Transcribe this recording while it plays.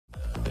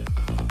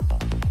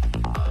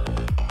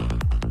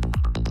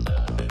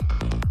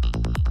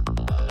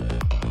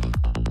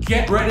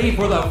Get ready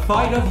for the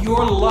fight of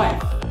your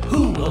life.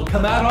 Who will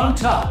come out on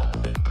top?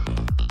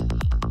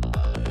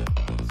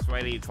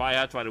 Sweaty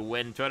try to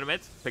win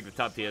tournaments. Pick the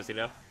top tiers, you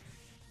know.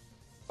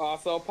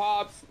 So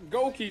Pops,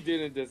 Goki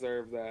didn't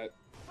deserve that.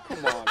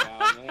 Come on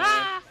now,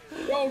 man.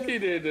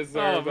 Goki didn't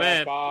deserve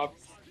that,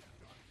 Pops.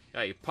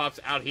 Hey, Pops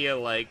out here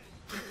like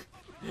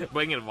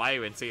bringing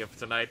violence here for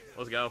tonight.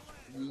 Let's go.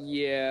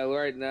 Yeah,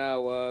 right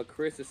now,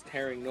 Chris is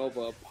tearing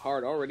Nova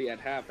apart already at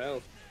half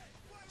health.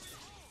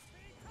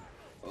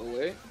 Oh,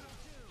 wait.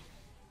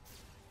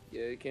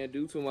 Yeah, you can't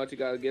do too much. You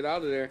gotta get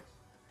out of there.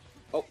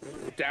 Oh,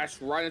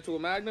 dash right into a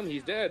Magnum.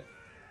 He's dead.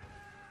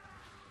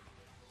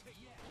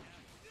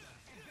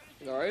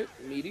 Alright,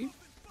 meaty.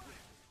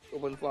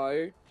 Open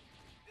fire.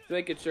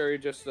 Making sure he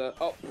just,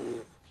 oh,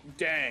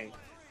 dang.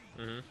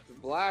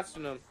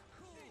 Blasting him.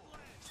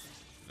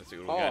 Let's see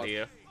what we got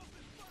here.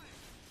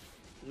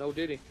 No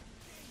diddy.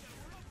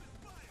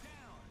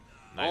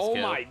 Nice oh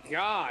kill. My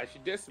gosh,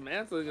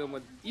 dismantling him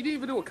with, he didn't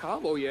even do a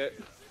combo yet.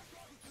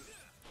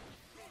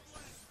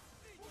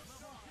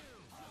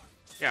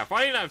 Yeah,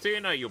 funny enough too, you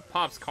know, your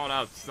Pops called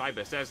out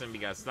Assassin07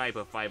 because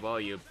Sniper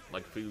 5-0 you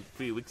like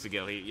three weeks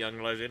ago, young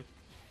legend.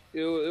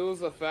 It was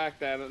the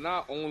fact that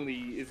not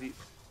only is he,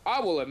 I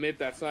will admit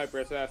that Sniper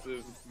Assassin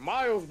is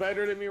miles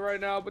better than me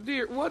right now, but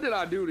dear, what did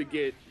I do to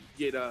get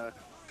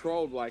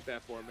trolled like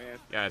that for, man?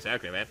 Yeah,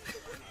 exactly, man.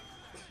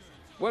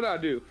 What did I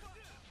do?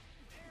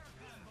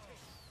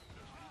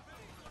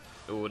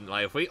 It wouldn't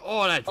like if we.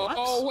 Oh, that. What?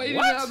 Oh wait,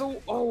 what?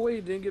 Oh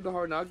wait, didn't get the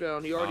hard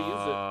knockdown. He already used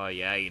it. Oh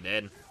yeah, he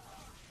did.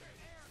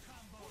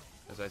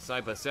 As I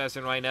Sniper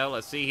Assassin right now,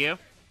 let's see here.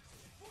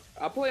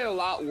 I play a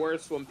lot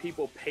worse when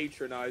people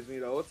patronize me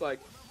though. It's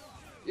like,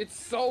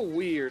 it's so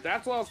weird.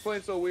 That's why I was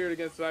playing so weird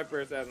against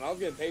Sniper Assassin. I was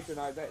getting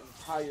patronized that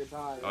entire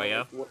time. Oh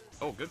yeah. Like,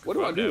 Oh good. What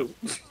do I do?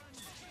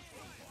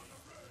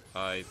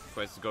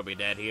 Quest is gonna be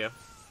dead here.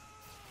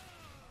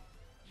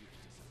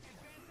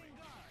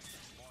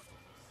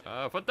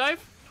 Foot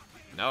dive?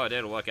 No, it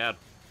didn't work out.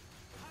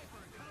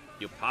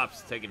 Your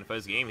Pops taking the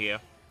first game here.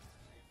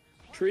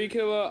 Tree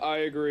Killer, I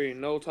agree.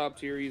 No top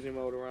tier easy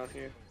mode around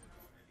here.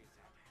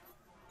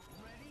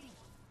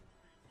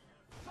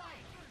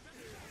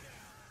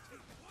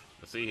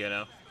 Let's see here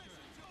now.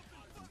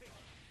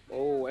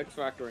 Oh, X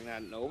Factoring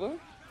that Nova?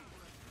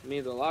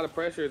 Means a lot of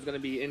pressure is going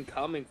to be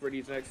incoming for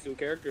these next two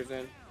characters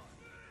then.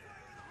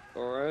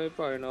 Alright,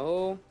 probably in the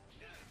hole.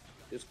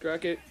 Just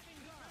crack it.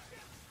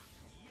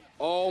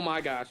 Oh my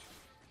gosh.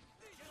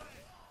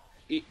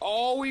 He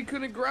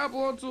couldn't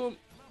grapple onto him.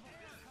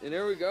 And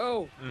there we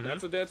go.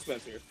 That's a dead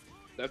Spencer.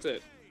 That's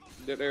it.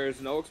 There is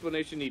no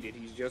explanation needed.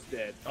 He's just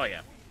dead. Oh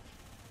yeah.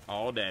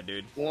 All dead,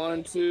 dude.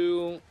 1,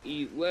 2,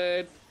 eat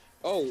lead.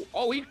 Oh,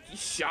 he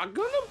shotgunned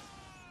him?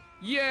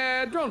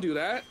 Yeah, don't do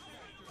that.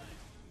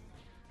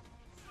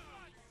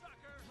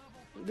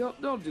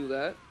 Don't do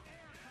that.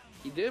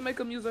 He did make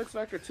him use X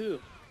Factor too.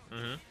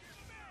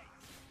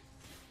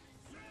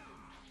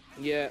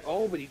 Yeah,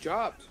 oh, but he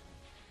dropped.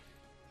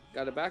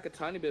 Got it back a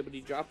tiny bit, but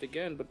he dropped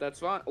again, but that's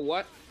fine.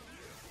 What?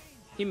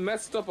 He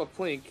messed up a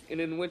plink and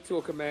then went to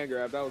a command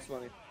grab. That was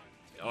funny.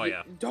 Oh,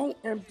 yeah. Don't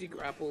empty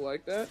grapple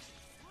like that.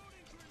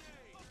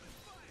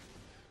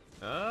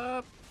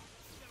 I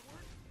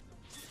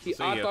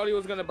thought he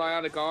was going to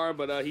bionic arm,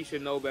 but he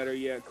should know better.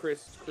 Yeah,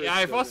 Chris yeah,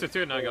 I forced it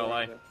too, not gonna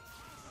lie.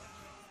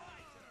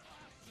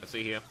 Let's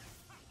see here.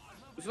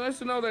 It's nice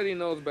to know that he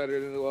knows better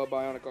than the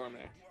bionic arm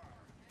there.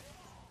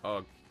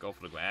 Oh, go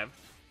for the grab.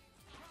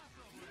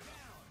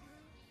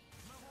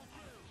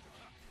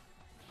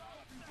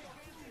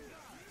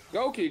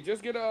 Goki,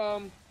 just get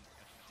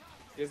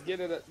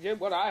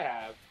what I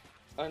have,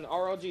 an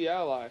RLG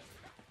ally.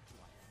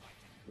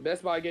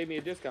 Best Buy gave me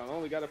a discount. I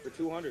only got it for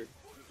 200.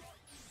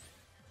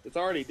 It's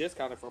already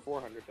discounted for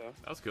 400 though.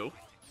 That's cool.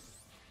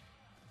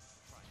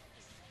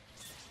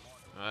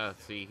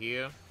 Let's see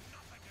here.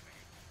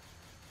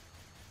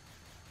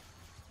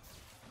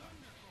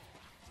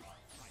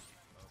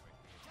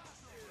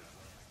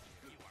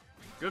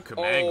 Good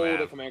command grab.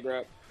 Oh, the command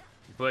grab.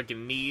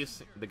 Breaking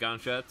knees, the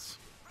gunshots.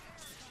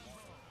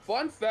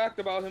 Fun fact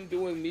about him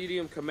doing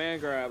medium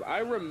command grab. I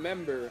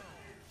remember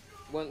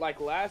when,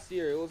 like, last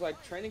year, it was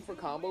like training for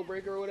Combo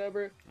Breaker or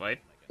whatever. What?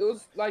 It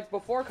was like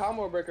before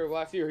Combo Breaker of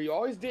last year, he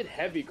always did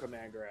heavy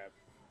command grab.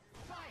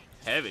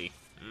 Heavy?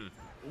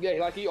 Yeah,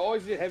 like he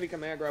always did heavy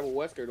command grab with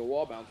Wesker, the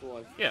wall bounce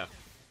one. Yeah.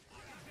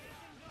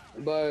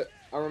 But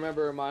I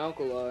remember my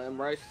uncle, M.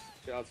 Rice,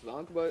 shout out to the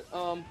uncle,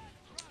 but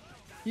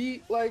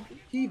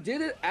he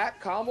did it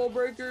at Combo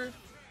Breaker,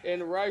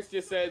 and Rice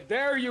just said,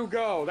 "There you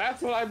go.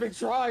 That's what I've been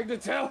trying to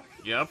tell."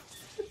 Yep.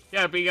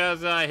 Yeah,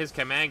 because his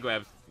command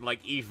grabs, like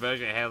each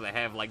version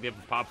have like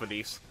different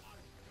properties.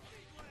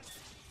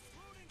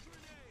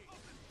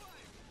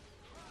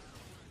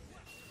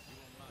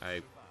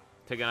 Alright,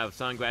 taking out the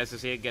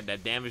sunglasses here, get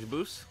that damage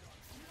boost.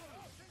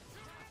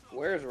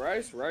 Where's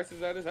Rice? Rice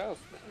is at his house.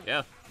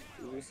 Yeah.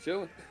 He's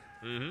chilling.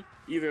 Mm-hmm.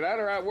 Either that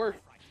or at work.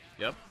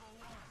 Yep.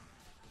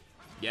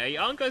 Yeah,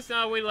 your uncle's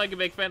not really like a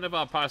big fan of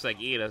our Parsec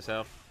either,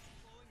 so.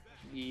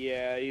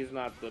 Yeah, he's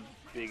not the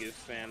biggest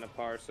fan of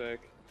Parsec.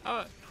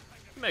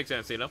 Makes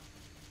sense, you know.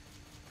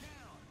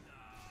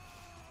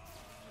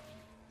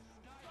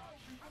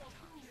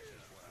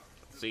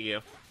 See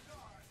you.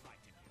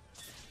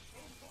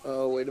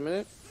 Oh, wait a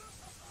minute.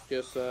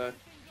 Just to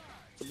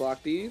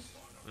block these.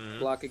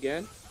 Block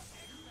again.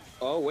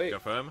 Oh, wait.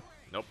 Confirm.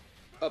 Nope.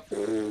 Up.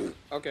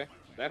 Okay,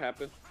 that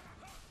happened.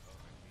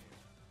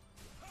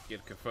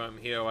 Get confirmed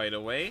here right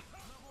away.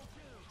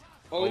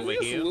 Oh, Over is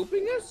he here. just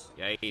looping us?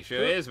 Yeah, he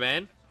sure is,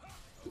 man.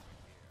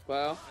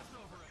 Well.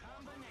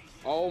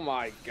 Oh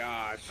my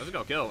gosh. That's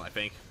gonna kill, I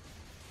think.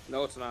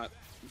 No, it's not.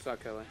 It's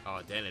not killing. Oh,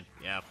 damn it.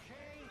 Yeah.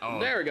 Oh,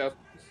 There we go.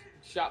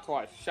 Shot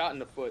twice. Shot in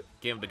the foot.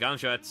 give him the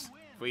gunshots.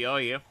 We all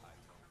here.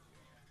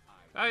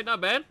 Alright,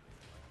 not bad.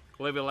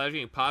 Living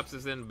Legend Pops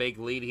is in big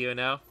lead here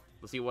now.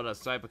 Let's see what a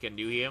Sniper can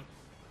do here.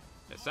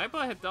 The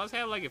Sniper does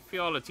have like a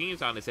few other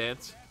teams on his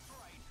hands.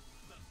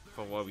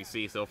 From what we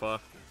see so far.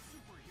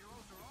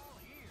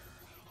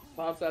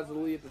 Pops has the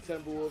lead the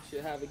Timberwolves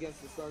should have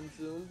against the Sun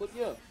soon, but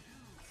yeah.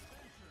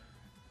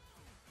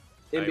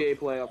 NBA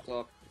playoff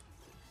talk.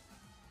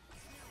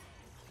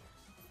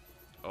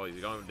 Oh,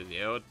 he's going to the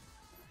air.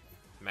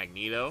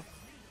 Magneto.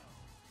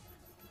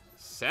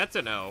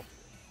 Sentinel.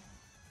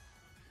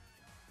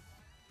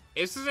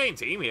 It's the same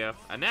team here.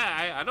 And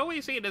I don't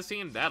really see this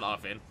team that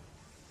often.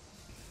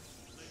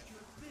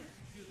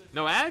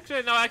 No,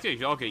 actually,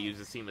 Joker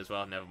uses this team as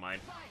well. Never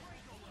mind.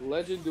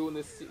 Legend doing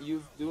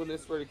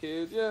this for the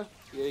kids. Yeah,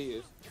 he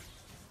is.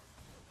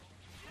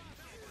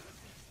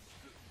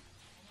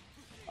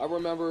 I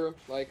remember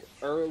like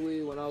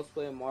early when I was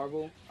playing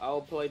Marvel, I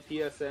would play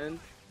PSN.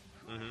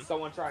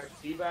 Someone tried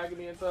teabagging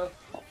me and stuff.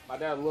 My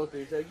dad looked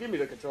and he said, "Give me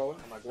the controller."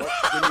 I'm like, "What?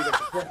 Give me the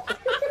controller."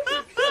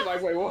 I'm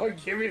like, "Wait,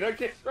 what? Give me the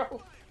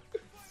controller."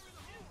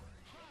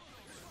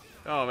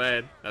 Oh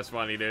man, that's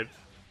funny, dude.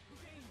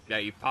 Yeah,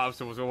 you Pops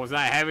was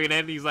not having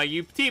it. He's like,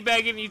 you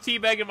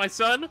teabagging my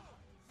son?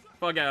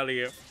 Fuck out of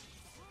here.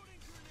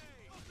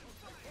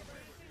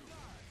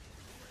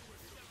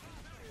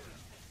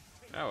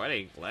 Oh, I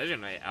think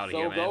Legend out So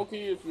here, man.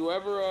 Goki, if you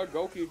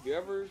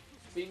ever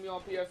see me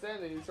on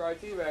PSN and you try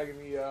teabagging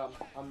me,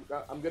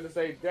 I'm gonna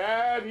say,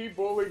 "Dad, he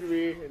bullied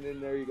me," and then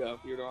there you go,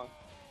 you're gone.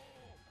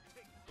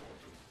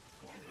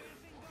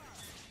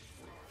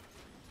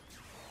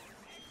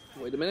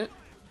 Wait a minute.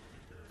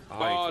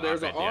 Oh,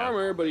 there's an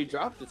armor, but he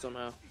dropped it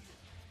somehow.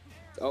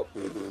 Oh,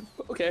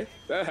 okay,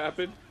 that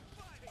happened.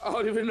 I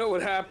don't even know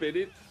what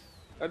happened.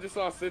 I just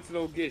saw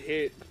Sentinel get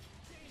hit.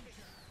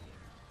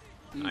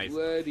 He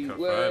bled,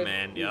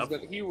 man.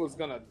 Yep. He was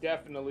gonna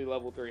definitely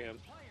level 3 him.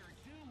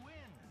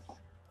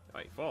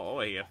 Alright, fall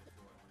over here.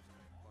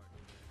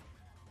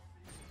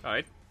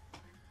 Alright.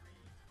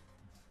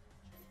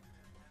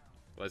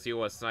 Let's see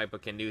what Sniper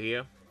can do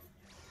here.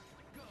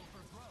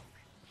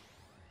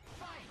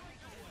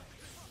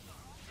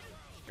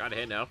 Got a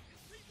hit now.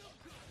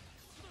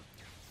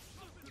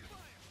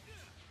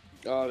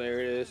 Oh,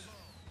 there it is.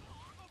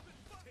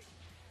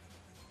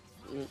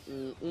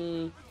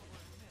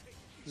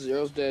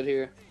 Zero's dead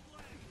here.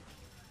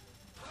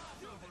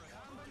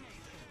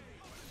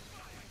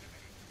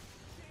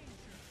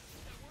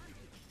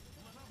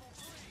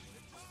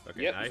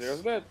 Okay, Yep, nice.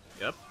 Zero's dead.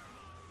 Yep.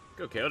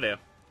 Go kill there.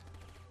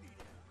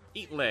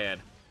 Eat lad.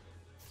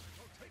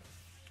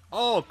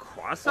 Oh,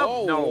 cross up?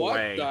 Oh, no what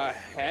way. the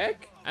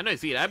heck? I didn't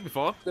see that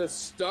before. The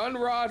stun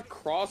rod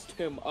crossed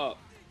him up.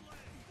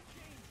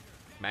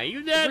 Man, you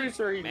I'm dead? pretty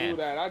sure he Man. knew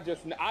that.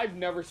 I've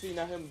never seen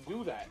him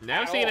do that.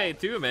 Never seen that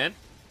too, man.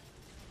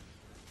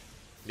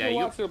 Yeah, I you.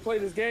 watched him play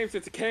this game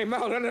since it came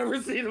out. I never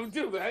seen him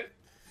do that.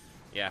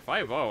 Yeah,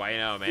 5-0. I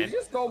know, Did man. you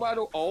just go by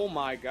the? Oh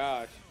my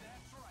gosh.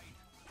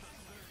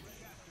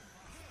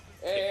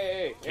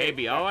 Hey.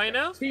 KBO, I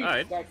know. All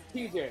right. That's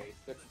TJ.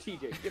 That's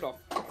TJ. Get off.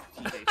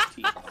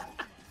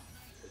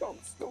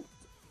 Don't.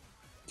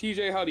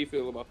 TJ, how do you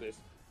feel about this?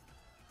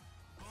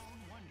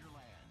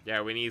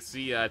 Yeah, we need to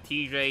see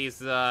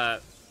TJ's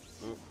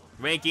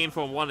ranking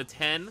from 1 to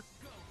 10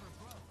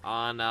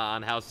 on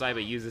how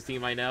Cyber uses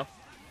team right now.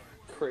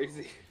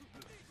 Crazy.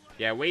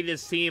 Yeah, rate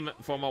this team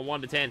from a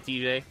 1 to 10,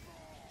 TJ.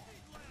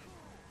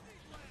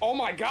 Oh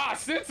my gosh,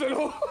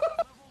 Sentinel!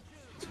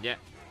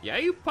 Yeah,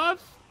 you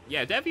Pops.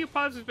 Yeah, definitely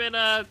Pops has been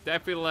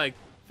definitely like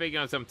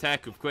figuring out some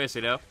tech with Chris,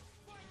 you know,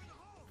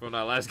 from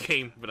that last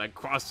game, but I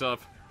crossed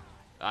up.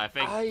 I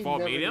think I for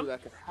never medium. knew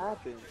that could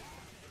happen.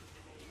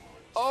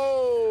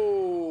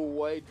 Oh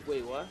wait,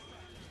 what?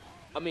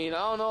 I mean,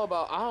 I don't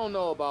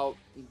know about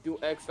do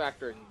X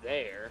Factor in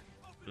there.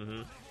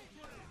 Mm-hmm.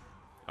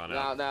 Oh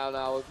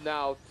no.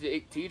 Now,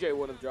 TJ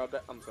wouldn't have dropped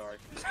that. I'm sorry.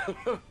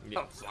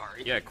 I'm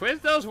sorry. Yeah, Chris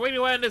does really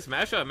well in this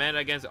matchup, man,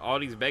 against all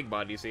these big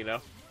bodies, you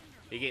know.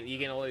 You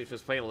can only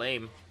just play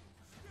lame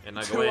and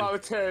not go 2 in. out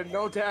of 10,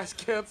 no dash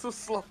cancel,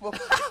 slow mo.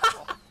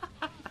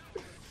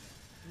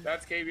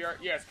 That's KBR?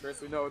 Yes,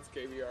 Chris, we know it's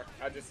KBR.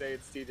 I just say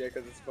it's TJ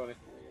because it's funny.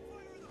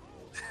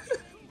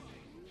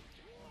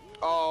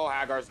 Oh,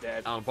 Hagar's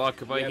dead. On Buck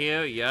right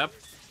here, yep.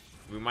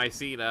 We might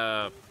see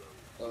the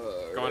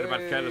going about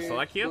to try to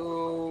select here.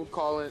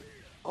 Call it.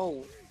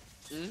 Oh.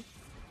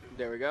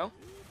 There we go.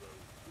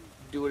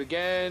 Do it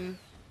again.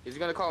 Is he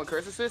going to call in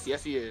curse assist?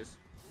 Yes, he is.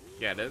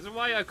 Yeah, this is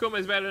why Akuma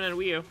is better than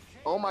Ryu.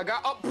 Oh my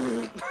god.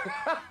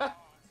 Oh.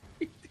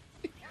 He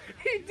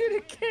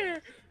didn't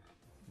care.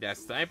 That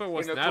sniper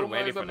was not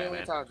ready for that,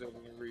 man.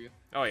 Ryu.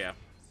 Oh, yeah.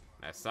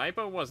 That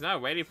sniper was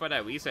not ready for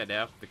that reset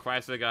there. The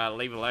Chrysler got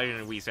Leave a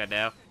Legend reset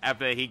there.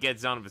 After he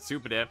gets down with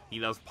super there, he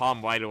does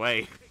palm right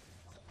away.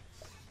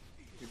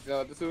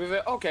 The super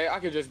said, okay, I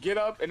can just get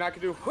up and I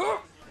can do.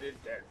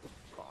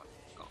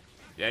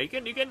 Yeah, you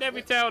can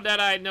never tell that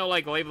I know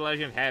like Leave a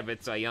Legend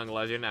habits a young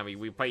legend. I mean,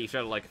 we play each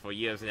other like for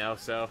years now,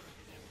 so.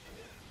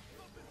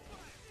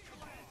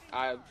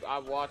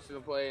 I've watched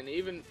him play, and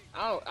even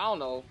I don't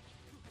know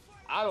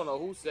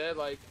who said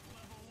like,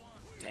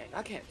 dang,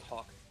 I can't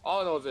talk.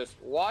 All I know is this: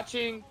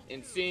 watching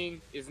and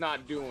seeing is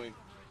not doing,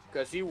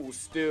 because he will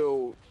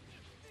still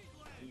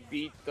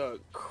beat the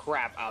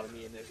crap out of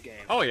me in this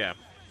game. Oh yeah,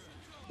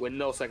 with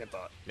no second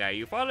thought. Yeah,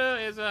 your father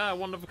is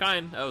one of a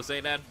kind. I would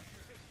say that.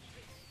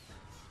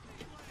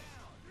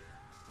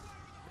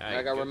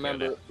 Like I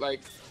remember,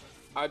 like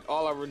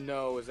all I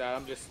know is that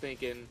I'm just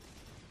thinking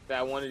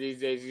that one of these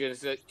days he's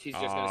just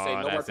gonna say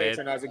no more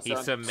patronizing, son.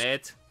 He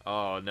submit.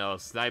 Oh no,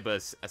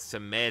 Sniper's a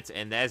submit,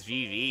 and that's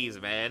GG's,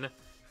 man.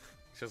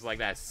 Just like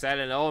that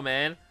 7-0,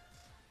 man.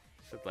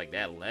 Just like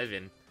that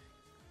legend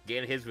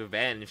getting his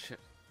revenge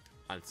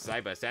on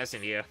Cyber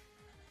Assassin here.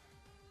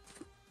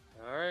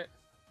 All right,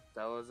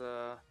 that was